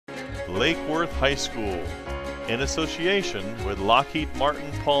Lake Worth High School, in association with Lockheed Martin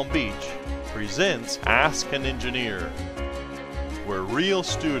Palm Beach, presents Ask an Engineer, where real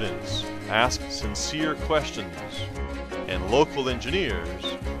students ask sincere questions and local engineers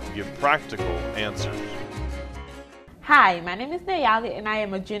give practical answers. Hi, my name is Nayali and I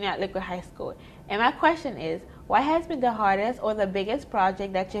am a junior at Lakewood High School. And my question is, what has been the hardest or the biggest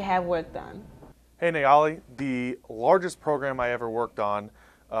project that you have worked on? Hey Nayali, the largest program I ever worked on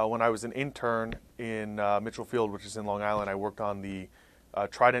when I was an intern in Mitchell Field, which is in Long Island, I worked on the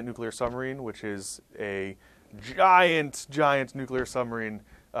Trident nuclear submarine, which is a giant nuclear submarine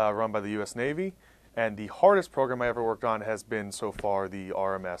run by the U.S. Navy. And the hardest program I ever worked on has been so far the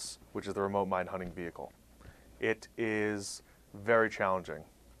RMS, which is the Remote Mine Hunting Vehicle. It is very challenging.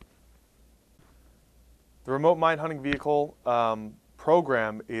 The Remote Mine Hunting Vehicle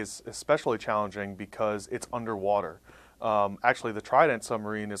program is especially challenging because it's underwater. Actually, the Trident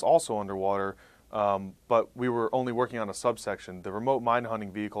submarine is also underwater, but we were only working on a subsection. The Remote Mine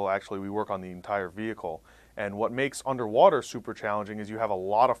Hunting Vehicle, actually, we work on the entire vehicle. And what makes underwater super challenging is you have a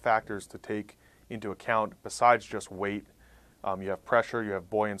lot of factors to take into account besides just weight. You have pressure, you have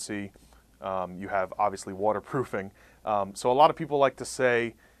buoyancy, you have obviously waterproofing. So a lot of people like to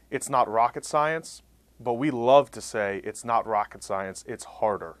say it's not rocket science, but we love to say it's not rocket science, it's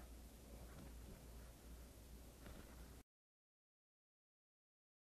harder.